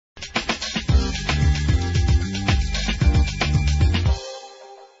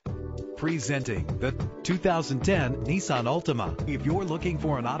Presenting the 2010 Nissan Altima. If you're looking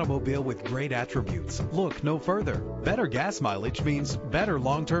for an automobile with great attributes, look no further. Better gas mileage means better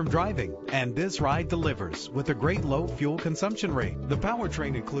long-term driving, and this ride delivers with a great low fuel consumption rate. The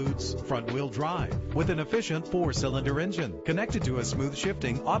powertrain includes front-wheel drive with an efficient 4-cylinder engine connected to a smooth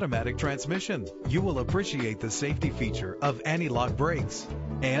shifting automatic transmission. You will appreciate the safety feature of anti-lock brakes.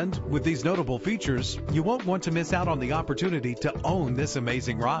 And with these notable features, you won't want to miss out on the opportunity to own this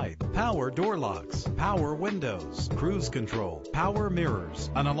amazing ride. Power door locks, power windows, cruise control, power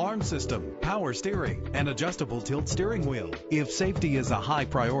mirrors, an alarm system, power steering, and adjustable tilt steering wheel. If safety is a high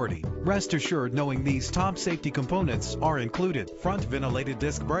priority, rest assured knowing these top safety components are included: front ventilated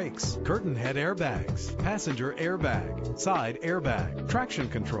disc brakes, curtain head airbags, passenger airbag, side airbag, traction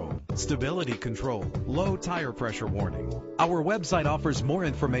control, stability control, low tire pressure warning. Our website offers more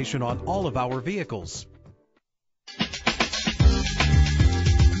information on all of our vehicles.